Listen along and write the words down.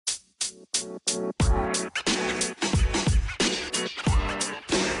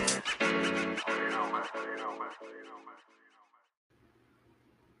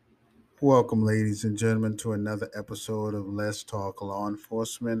Welcome, ladies and gentlemen, to another episode of Let's Talk Law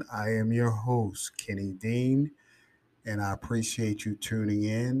Enforcement. I am your host, Kenny Dean, and I appreciate you tuning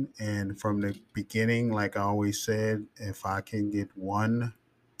in. And from the beginning, like I always said, if I can get one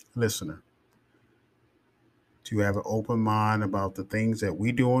listener to have an open mind about the things that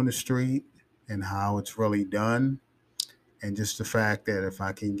we do on the street and how it's really done, and just the fact that if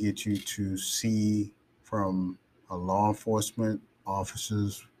I can get you to see from a law enforcement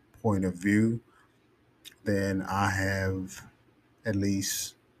officer's point of view, then I have at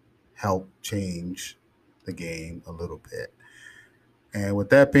least helped change the game a little bit. And with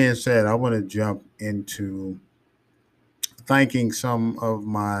that being said, I want to jump into thanking some of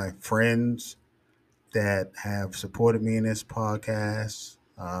my friends that have supported me in this podcast.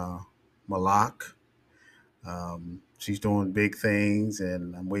 Malak, she's doing big things,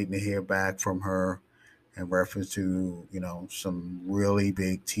 and I'm waiting to hear back from her in reference to some really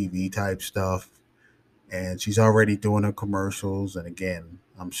big TV type stuff. And she's already doing her commercials. And again,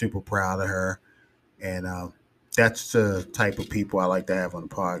 I'm super proud of her. And that's the type of people I like to have on the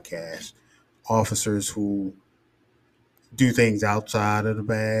podcast. Officers who do things outside of the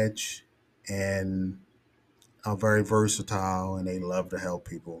badge and are very versatile, and they love to help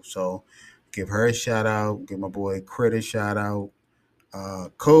people. So give her a shout out. Give my boy Crit a shout out.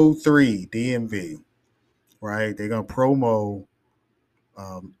 Code 3 DMV, right? They're going to promo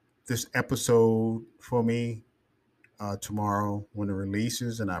um, this episode for me tomorrow when it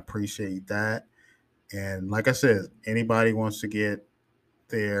releases, and I appreciate that. And like I said, anybody wants to get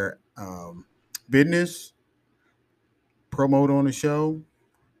their business promote on the show,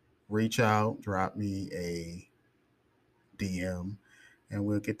 reach out, drop me a DM, and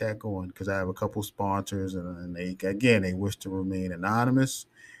we'll get that going. Because I have a couple sponsors, and they wish to remain anonymous,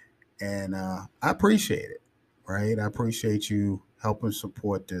 and I appreciate it. Right, I appreciate you helping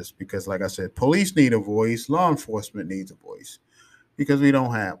support this because, like I said, police need a voice, law enforcement needs a voice because we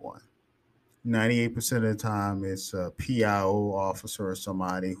don't have one. 98% of the time, it's a PIO officer or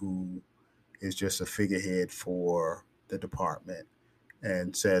somebody who is just a figurehead for the department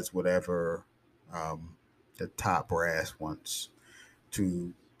and says whatever the top brass wants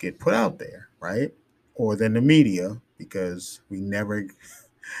to get put out there, right? Or then the media, because we never, and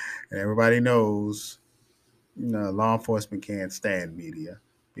everybody knows, law enforcement can't stand media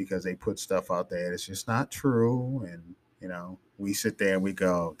because they put stuff out there that's just not true. And, we sit there and we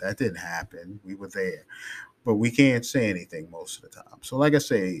go, that didn't happen. We were there. But we can't say anything most of the time. So, like I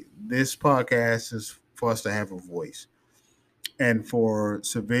say, this podcast is for us to have a voice. And for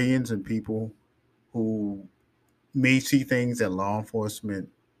civilians and people who may see things that law enforcement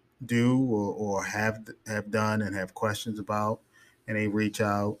do or have done and have questions about, and they reach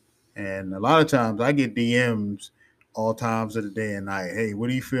out. And a lot of times I get DMs all times of the day and night. Hey, what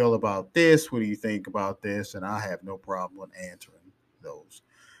do you feel about this? What do you think about this? And I have no problem with answering those.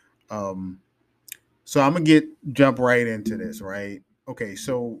 Um, so I'm gonna jump right into this, right? Okay,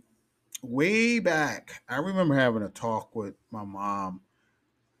 so way back, I remember having a talk with my mom,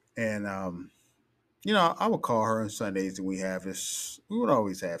 and I would call her on Sundays, and we would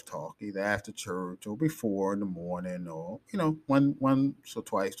always have talk either after church or before in the morning, or once or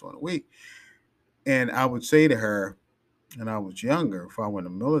twice during the week. And I would say to her, and I was younger, if I went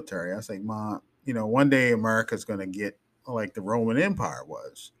in the military, I say, Mom, one day America's gonna get like the Roman Empire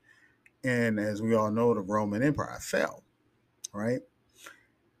was. And as we all know, the Roman Empire fell, right?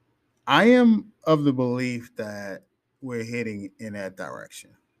 I am of the belief that we're heading in that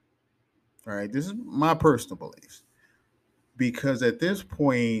direction. All right. This is my personal beliefs. Because at this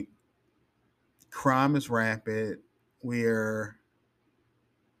point, crime is rampant. We're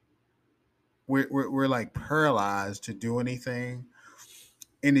we're like paralyzed to do anything.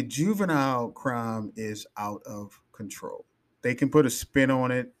 And the juvenile crime is out of control. They can put a spin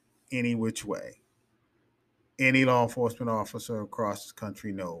on it any which way. Any law enforcement officer across the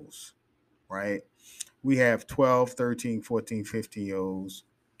country knows, right? We have 12, 13, 14, 15 year olds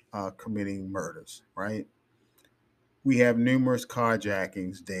committing murders, right? We have numerous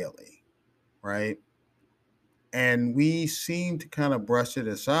carjackings daily, right? And we seem to kind of brush it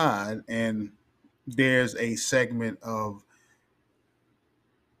aside. And there's a segment of,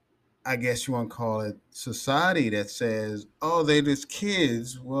 I guess you want to call it, society that says, oh, they're just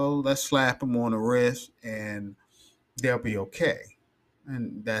kids. Well, let's slap them on the wrist and they'll be okay.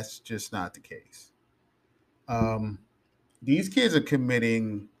 And that's just not the case. Um, these kids are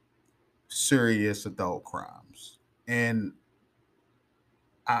committing serious adult crimes. And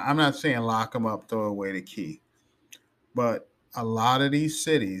I'm not saying lock them up, throw away the key, but a lot of these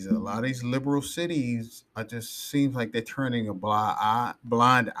cities, a lot of these liberal cities, are just seems like they're turning a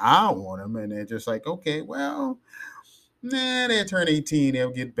blind eye on them, and they're just like, okay, well, nah, they turn 18,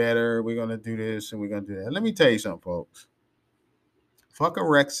 they'll get better. We're gonna do this and we're gonna do that. Let me tell you something, folks. Fuck a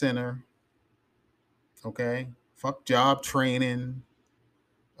rec center, okay? Fuck job training.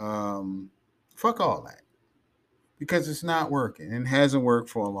 Um, Fuck all that because it's not working and hasn't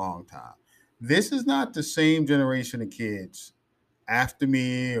worked for a long time. This is not the same generation of kids after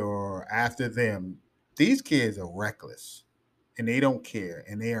me or after them. These kids are reckless and they don't care,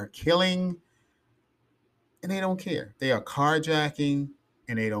 and they are killing and they don't care. They are carjacking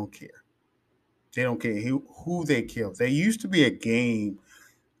and they don't care. They don't care who they kill. There used to be a game,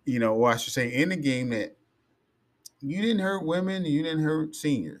 or I should say, in the game that you didn't hurt women, you didn't hurt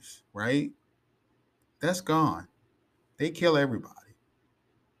seniors, right? That's gone. They kill everybody,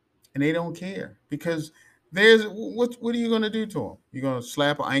 and they don't care because there's what are you going to do to them? You're going to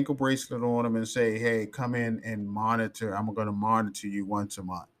slap an ankle bracelet on them and say, "Hey, come in and monitor. I'm going to monitor you once a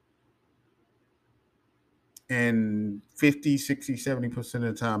month." And 50, 60, 70% of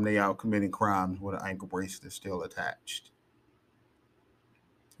the time they out committing crimes with an ankle bracelet still attached.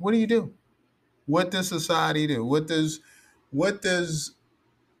 What do you do? What does society do? What does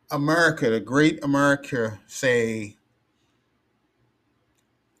America, the great America, say?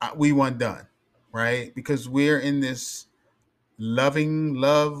 We want done, right? Because we're in this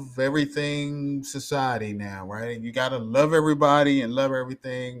love everything society now, right? You got to love everybody and love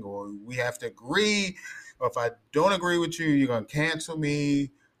everything, or we have to agree. Or if I don't agree with you, you're going to cancel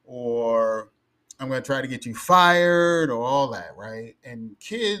me, or I'm going to try to get you fired, or all that, right? And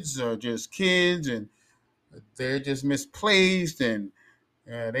kids are just kids, and they're just misplaced, and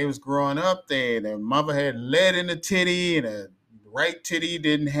they was growing up. Their mother had lead in the titty, and the right titty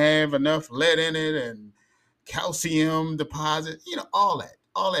didn't have enough lead in it, and calcium deposit, all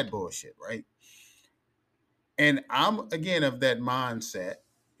that bullshit, right? And I'm again of that mindset,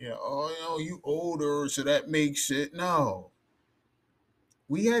 you older, so that makes it. No,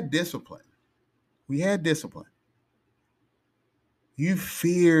 we had discipline. We had discipline. You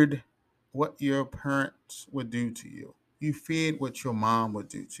feared what your parents would do to you. You feared what your mom would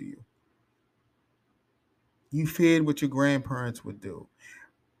do to you. You feared what your grandparents would do.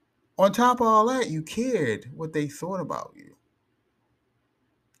 On top of all that, you cared what they thought about you.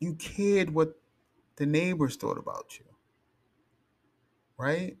 You cared what the neighbors thought about you,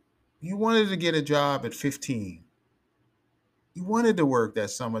 right? You wanted to get a job at 15. You wanted to work that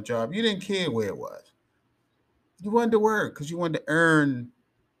summer job. You didn't care where it was. You wanted to work because you wanted to earn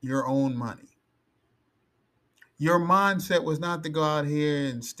your own money. Your mindset was not to go out here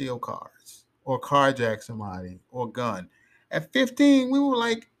and steal cars or carjack somebody or gun. At 15, we were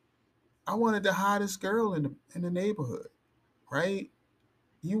like, I wanted the hottest girl in the neighborhood, right?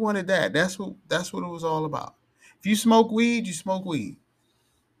 You wanted that. That's what it was all about. If you smoke weed, you smoke weed.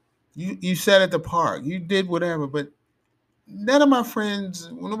 You sat at the park. You did whatever. But none of my friends,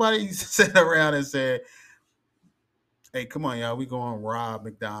 nobody sat around and said, "Hey, come on, y'all. We going to rob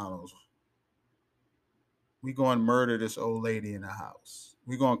McDonald's. We going to murder this old lady in the house.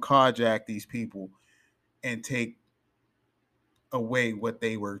 We going to carjack these people and take away what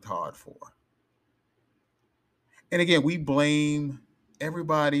they worked hard for." And again, we blame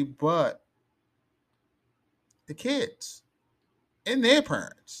everybody but the kids and their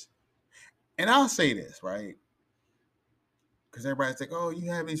parents. And I'll say this, right? Because everybody's like, "Oh, you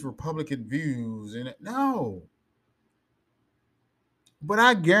have these Republican views," and no. But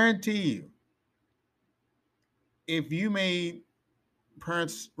I guarantee you, if you made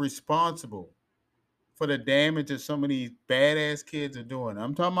parents responsible for the damage that some of these badass kids are doing,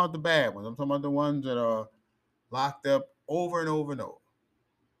 I'm talking about the bad ones. I'm talking about the ones that are locked up over and over and over.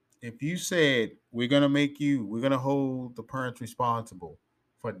 If you said we're gonna hold the parents responsible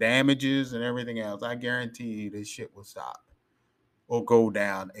for damages and everything else, I guarantee you this shit will stop or go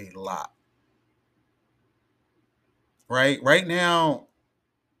down a lot. Right now,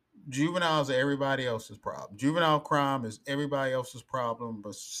 juveniles are everybody else's problem. Juvenile crime is everybody else's problem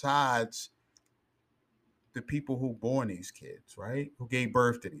besides the people who born these kids, right? Who gave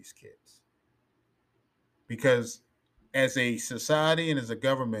birth to these kids. Because as a society and as a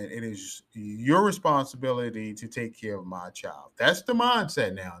government, it is your responsibility to take care of my child. That's the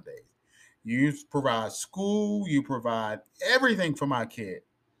mindset nowadays. You provide school, you provide everything for my kid.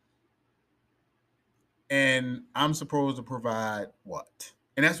 And I'm supposed to provide what?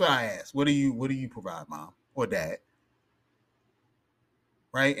 And that's what I ask. What do you provide, mom or dad?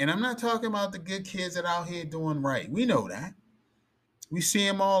 Right? And I'm not talking about the good kids that are out here doing right. We know that. We see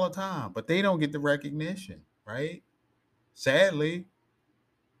them all the time, but they don't get the recognition, right? Sadly,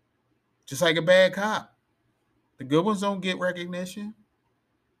 just like a bad cop. The good ones don't get recognition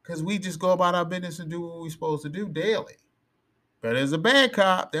because we just go about our business and do what we're supposed to do daily. But as a bad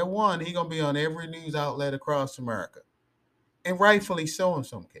cop, that one, he gonna be on every news outlet across America. And rightfully so in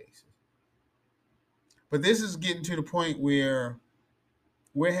some cases. But this is getting to the point where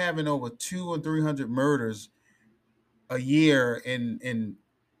we're having over 200 or 300 murders a year in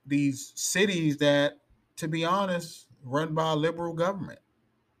these cities that, to be honest, run by a liberal government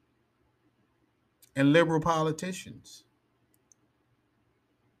and liberal politicians.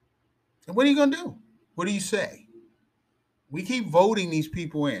 And what are you gonna do? What do you say? We keep voting these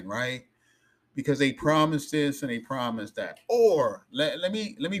people in, right? Because they promised this and they promised that. Or let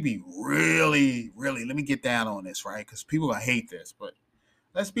me be really let me get down on this, right? Because people gonna hate this, but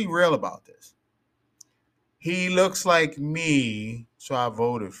let's be real about this. He looks like me, so I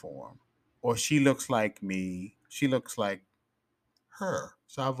voted for him. Or she looks like me, she looks like her,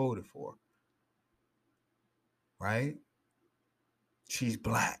 so I voted for her. Right? She's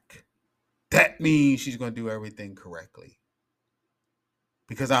black. That means she's gonna do everything correctly.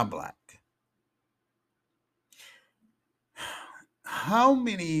 Because I'm black. How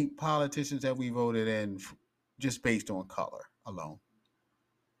many politicians have we voted in just based on color alone?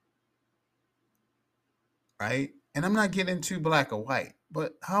 Right? And I'm not getting into black or white,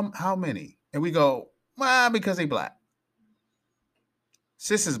 but how many? And we go, well, because they black.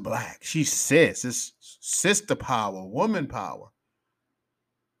 Sis is black. She's sis. It's sister power, woman power.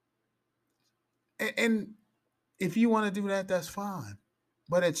 And if you want to do that, that's fine.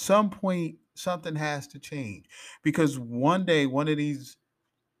 But at some point, something has to change because one day one of these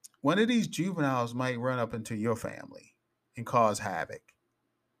juveniles might run up into your family and cause havoc.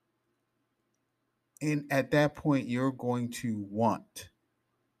 And at that point, you're going to want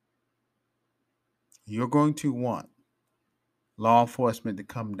law enforcement to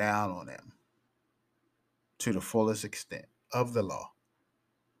come down on them to the fullest extent of the law,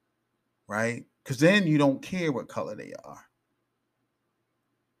 right? Because then you don't care what color they are,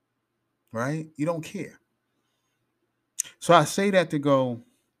 right? You don't care. So I say that to go,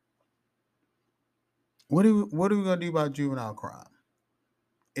 what are we going to do about juvenile crime?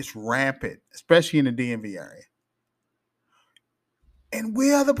 It's rampant, especially in the DMV area. And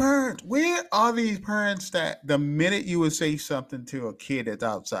where are the parents? Where are these parents that the minute you would say something to a kid that's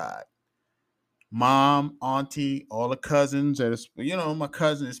outside, mom, auntie, all the cousins, that is, my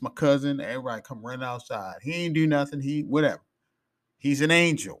cousin, it's my cousin, everybody come running outside. He ain't do nothing, he whatever. He's an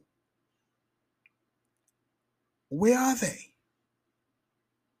angel. Where are they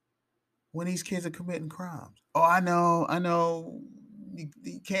when these kids are committing crimes? Oh, I know.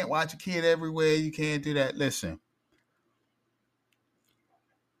 You can't watch a kid everywhere. You can't do that. Listen,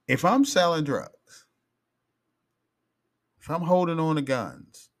 if I'm selling drugs, if I'm holding on to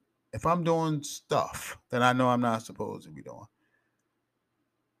guns, if I'm doing stuff that I know I'm not supposed to be doing,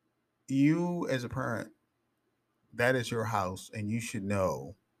 you as a parent, that is your house, and you should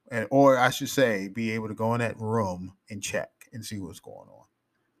know, or I should say, be able to go in that room and check and see what's going on,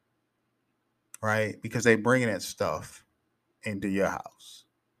 right? Because they bringing that stuff into your house.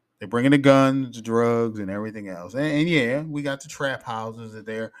 They're bringing the guns, drugs, and everything else. And yeah, we got the trap houses that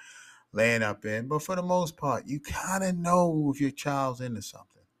they're laying up in. But for the most part, you kind of know if your child's into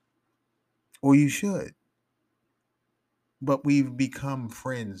something, or you should. But we've become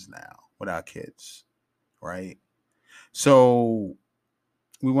friends now with our kids, right? So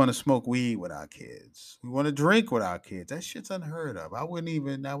we want to smoke weed with our kids. We want to drink with our kids. That shit's unheard of. I wouldn't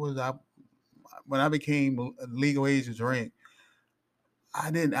even. When I became legal age to drink. I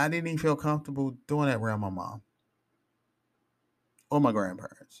didn't even feel comfortable doing that around my mom or my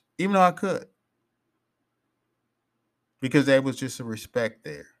grandparents, even though I could, because there was just a respect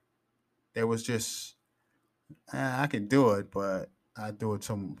there. There was just I can do it, but I do it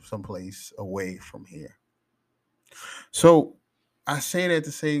someplace away from here. So I say that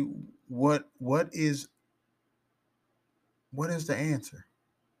to say what is the answer?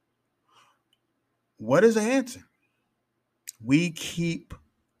 What is the answer? We keep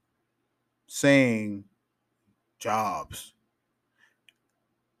saying jobs.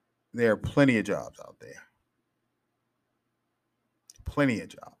 There are plenty of jobs out there. Plenty of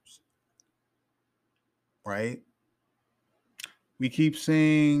jobs, right? We keep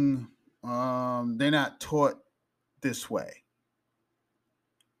saying they're not taught this way.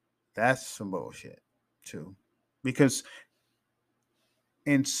 That's some bullshit too, because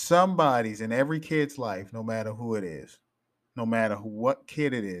in every kid's life, no matter who it is, no matter what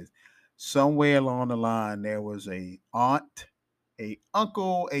kid it is, somewhere along the line there was a aunt, a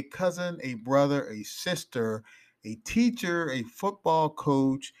uncle, a cousin, a brother, a sister, a teacher, a football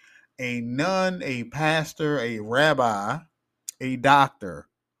coach, a nun, a pastor, a rabbi, a doctor,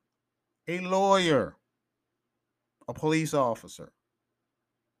 a lawyer, a police officer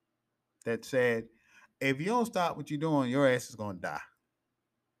that said, if you don't stop what you're doing, your ass is going to die.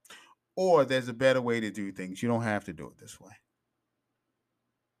 Or there's a better way to do things. You don't have to do it this way.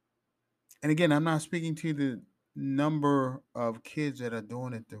 And again, I'm not speaking to the number of kids that are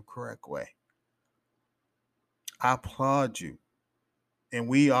doing it the correct way. I applaud you. And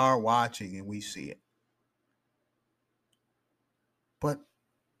we are watching and we see it. But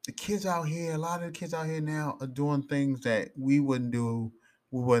the kids out here, a lot of the kids out here now are doing things that we wouldn't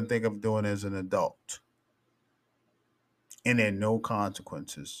think of doing as an adult. And there are no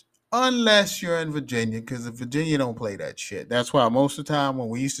consequences. Unless you're in Virginia, because in Virginia don't play that shit. That's why most of the time when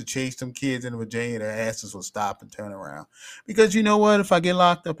we used to chase them kids in Virginia, their asses would stop and turn around. Because you know what? If I get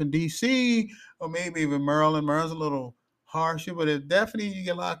locked up in DC or maybe even Maryland's a little harsher, but if definitely you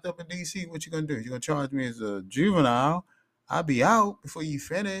get locked up in DC, what you gonna do? You're gonna charge me as a juvenile. I'll be out before you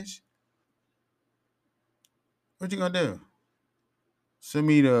finish. What you gonna do? Send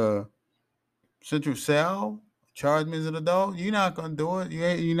me to Central Cell? Charge me as an adult? You're not gonna do it. You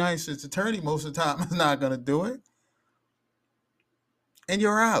ain't United States attorney most of the time is not gonna do it. And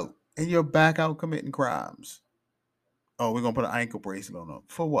you're out. And you're back out committing crimes. Oh, we're gonna put an ankle bracelet on them.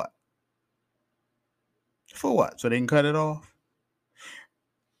 For what? For what? So they can cut it off?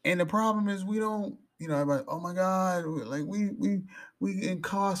 And the problem is we don't, everybody, oh my God, like we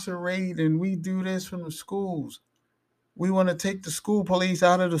incarcerate and we do this from the schools. We want to take the school police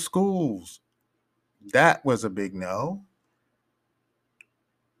out of the schools. That was a big no.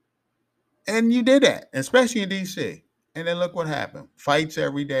 And you did that, especially in DC. And then look what happened. Fights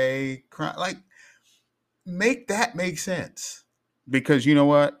every day. Like, make that make sense. Because you know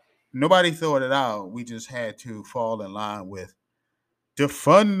what? Nobody thought it out. We just had to fall in line with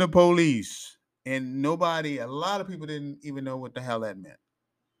defund the police. And a lot of people didn't even know what the hell that meant.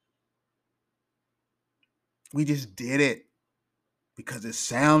 We just did it because it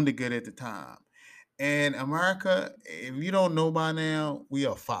sounded good at the time. And America, if you don't know by now, we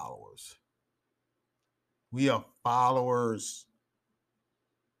are followers. We are followers.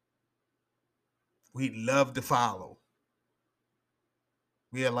 We love to follow.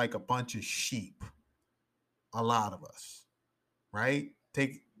 We are like a bunch of sheep. A lot of us, right?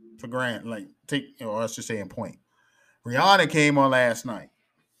 Take for granted, or I should say in point. Rihanna came on last night.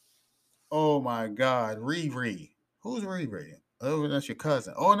 Oh my God, Riri. Who's Riri? Oh, that's your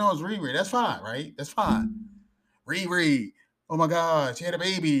cousin. Oh no, it's Riri. That's fine, right? That's fine. Riri. Oh my God, she had a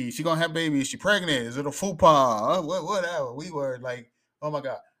baby. She gonna have a baby. Is she pregnant? Is it a fupa? Whatever. We were like, oh my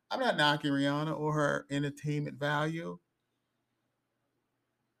God. I'm not knocking Rihanna or her entertainment value,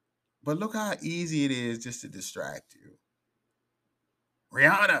 but look how easy it is just to distract you.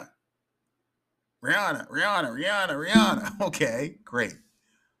 Rihanna. Rihanna. Okay, great.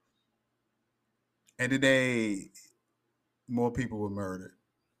 And today, more people were murdered.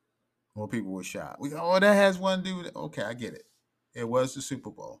 More people were shot. We go, oh, that has one dude. Okay, I get it. It was the Super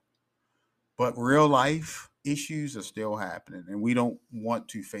Bowl. But real life issues are still happening, and we don't want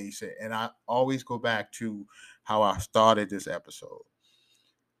to face it. And I always go back to how I started this episode.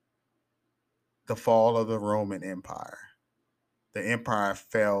 The fall of the Roman Empire. The empire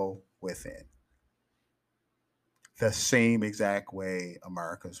fell within. The same exact way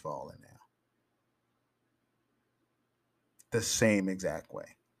America's falling now. The same exact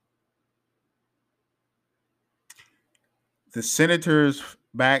way. The senators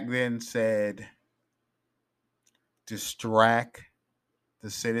back then said, distract the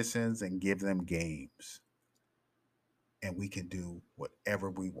citizens and give them games. And we can do whatever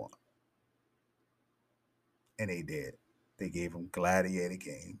we want. And they did. They gave them gladiator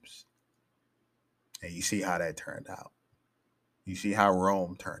games. And you see how that turned out. You see how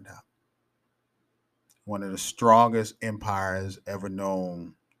Rome turned out. One of the strongest empires ever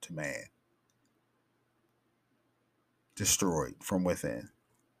known to man. Destroyed from within.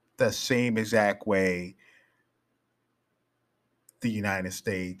 The same exact way the United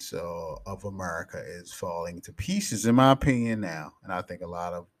States of America is falling to pieces, in my opinion, now. And I think a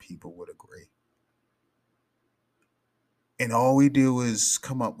lot of people would agree. And all we do is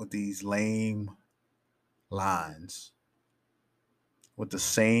come up with these lame lines with the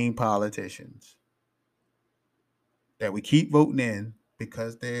same politicians that we keep voting in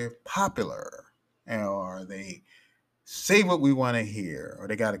because they're popular or they say what we want to hear or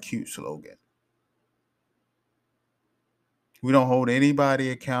they got a cute slogan. We don't hold anybody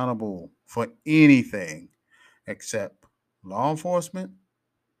accountable for anything except Law enforcement,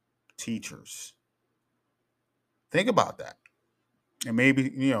 teachers. Think about that. And maybe,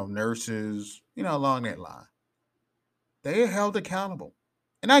 nurses, along that line. They are held accountable.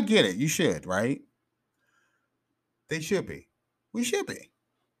 And I get it. You should, right? They should be. We should be.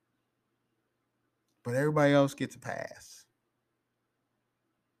 But everybody else gets a pass.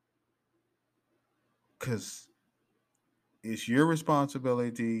 Because it's your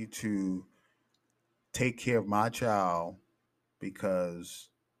responsibility to take care of my child because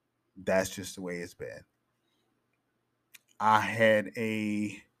that's just the way it's been. I had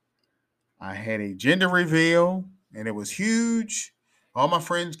a I had a gender reveal and it was huge. All my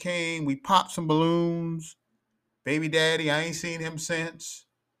friends came. We popped some balloons. Baby daddy, I ain't seen him since.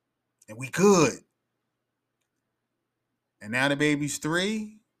 And we good. And now the baby's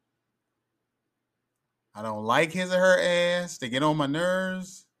 3. I don't like his or her ass. They get on my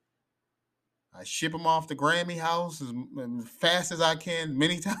nerves. I ship them off to Grammy House as fast as I can,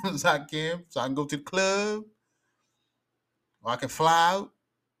 many times as I can, so I can go to the club or I can fly out.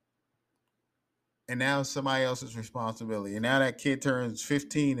 And now it's somebody else's responsibility. And now that kid turns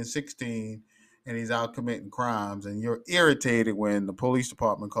 15 and 16 and he's out committing crimes. And you're irritated when the police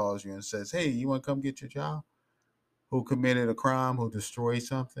department calls you and says, hey, you want to come get your child? Who committed a crime, who destroyed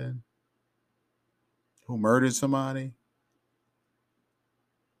something, who murdered somebody.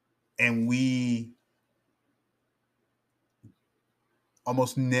 And we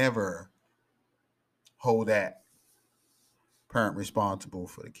almost never hold that parent responsible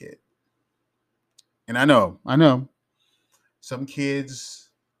for the kid. And I know, some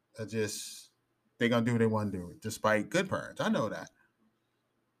kids are just, they're going to do what they want to do, despite good parents. I know that.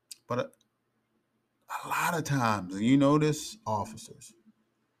 But a lot of times, and you notice, officers,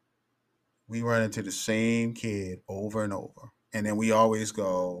 we run into the same kid over and over. And then we always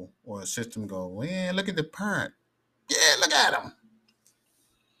go, or the system go, yeah, look at the parent. Yeah, look at him.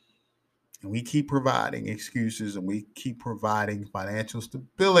 And we keep providing excuses and we keep providing financial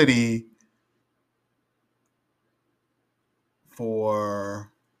stability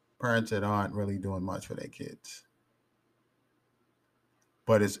for parents that aren't really doing much for their kids.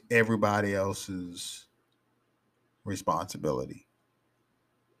 But it's everybody else's responsibility.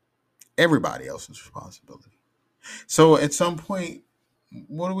 Everybody else's responsibility. So at some point,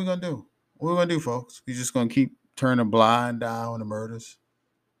 what are we going to do? What are we going to do, folks? We just going to keep turning a blind eye on the murders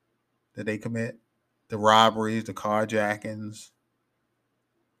that they commit, the robberies, the carjackings.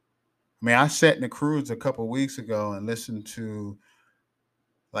 I mean, I sat in the cruise a couple of weeks ago and listened to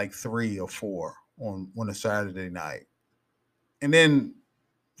like 3 or 4 on a Saturday night. And then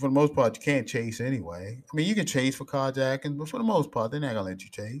for the most part, you can't chase anyway. I mean, you can chase for carjacking, but for the most part, they're not going to let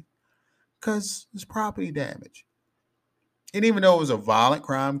you chase because it's property damage. And even though it was a violent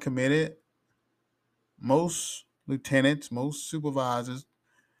crime committed, most lieutenants, most supervisors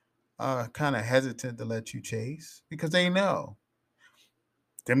are kind of hesitant to let you chase because they know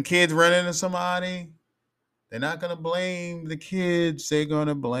them kids run into somebody, they're not going to blame the kids, they're going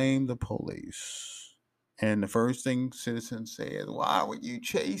to blame the police. And the first thing citizens say is, why were you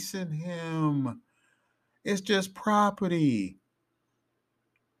chasing him? It's just property.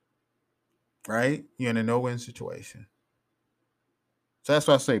 Right? You're in a no-win situation. So that's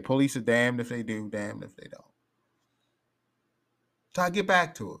why I say police are damned if they do, damned if they don't. So I get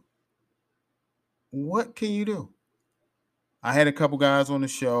back to it. What can you do? I had a couple guys on the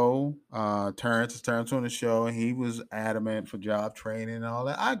show. Terrence on the show, and he was adamant for job training and all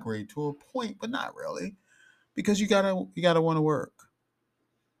that. I agree to a point, but not really, because you gotta want to work.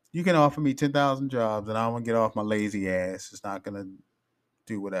 You can offer me 10,000 jobs, and I'm gonna get off my lazy ass. It's not gonna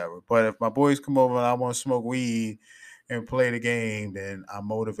do whatever. But if my boys come over and I want to smoke weed and play the game, then I'm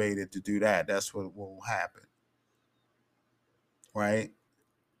motivated to do that. That's what will happen. Right?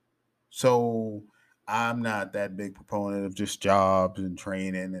 So I'm not that big proponent of just jobs and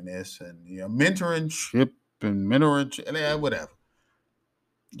training and this and mentorship and mentorship and whatever.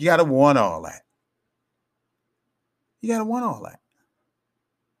 You gotta want all that. You gotta want all that.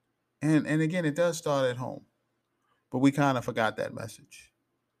 And again, it does start at home. But we kind of forgot that message.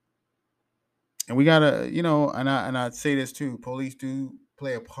 And we gotta, and I'd say this too, police do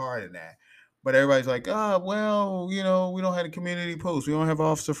play a part in that. But everybody's like, oh, well, we don't have a community post. We don't have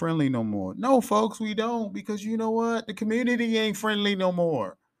officer friendly no more. No, folks, we don't, because you know what? The community ain't friendly no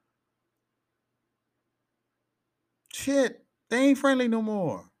more. Shit, they ain't friendly no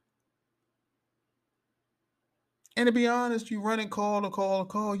more. And to be honest, you running call to call to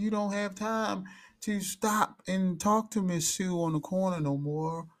call. You don't have time to stop and talk to Miss Sue on the corner no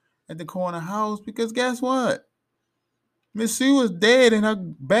more at the corner house, because guess what? Miss Sue was dead and her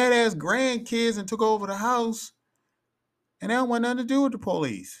badass grandkids and took over the house. And they don't want nothing to do with the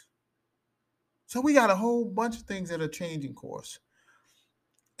police. So we got a whole bunch of things that are changing course,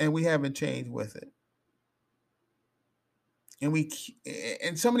 and we haven't changed with it. And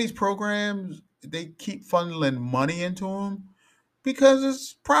and some of these programs, they keep funneling money into them because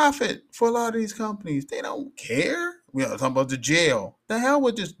it's profit for a lot of these companies. They don't care. We are talking about the jail. The hell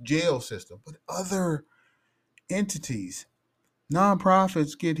with this jail system, but other entities,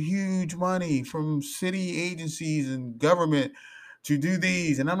 nonprofits get huge money from city agencies and government to do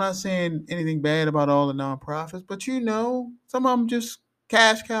these. And I'm not saying anything bad about all the nonprofits, but some of them just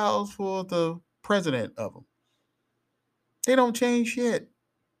cash cows for the president of them. They don't change shit.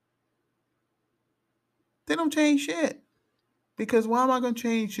 They don't change shit. Because why am I going to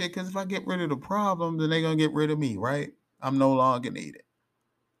change shit? Because if I get rid of the problem, then they're going to get rid of me, right? I'm no longer needed.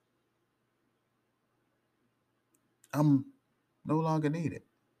 I'm no longer needed.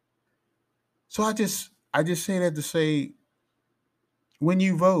 So I just say that to say, when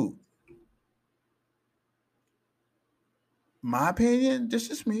you vote, my opinion, this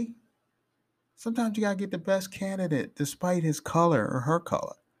is me. Sometimes you gotta get the best candidate despite his color or her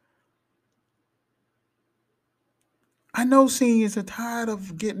color. I know seniors are tired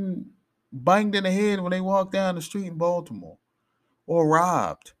of getting banged in the head when they walk down the street in Baltimore, or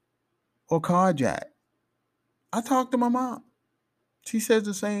robbed, or carjacked. I talked to my mom. She says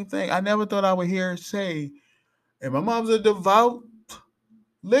the same thing. I never thought I would hear her say, and my mom's a devout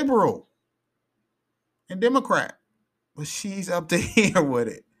liberal and Democrat, but she's up to here with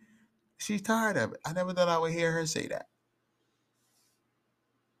it. She's tired of it. I never thought I would hear her say that.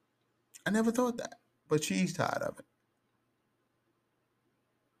 I never thought that, but she's tired of it.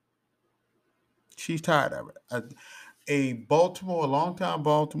 She's tired of it. A longtime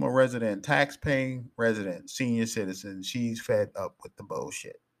Baltimore resident, tax-paying resident, senior citizen, she's fed up with the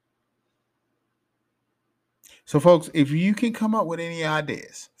bullshit. So, folks, if you can come up with any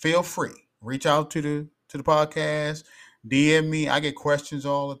ideas, feel free. Reach out to the podcast, DM me. I get questions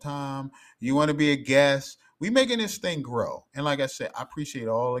all the time. You want to be a guest? We making this thing grow. And like I said, I appreciate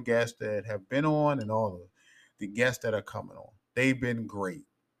all the guests that have been on and all of the guests that are coming on. They've been great.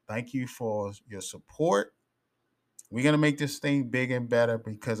 Thank you for your support. We're gonna make this thing big and better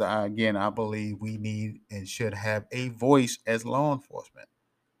because I believe we need and should have a voice as law enforcement.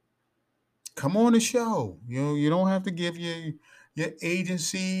 Come on the show. You don't have to give your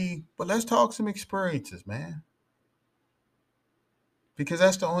agency, but let's talk some experiences, man. Because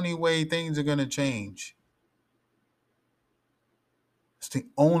that's the only way things are gonna change. It's the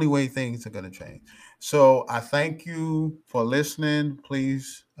only way things are gonna change. So I thank you for listening.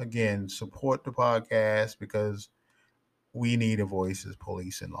 Please again support the podcast because we need a voice as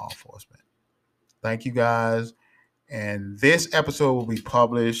police and law enforcement. Thank you guys. And this episode will be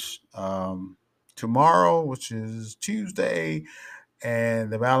published tomorrow, which is Tuesday.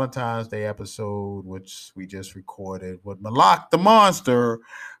 And the Valentine's Day episode, which we just recorded with Malak the Monster,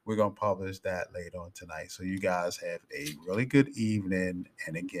 we're going to publish that later on tonight. So you guys have a really good evening.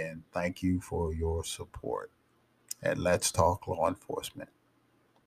 And again, thank you for your support at Let's Talk Law Enforcement.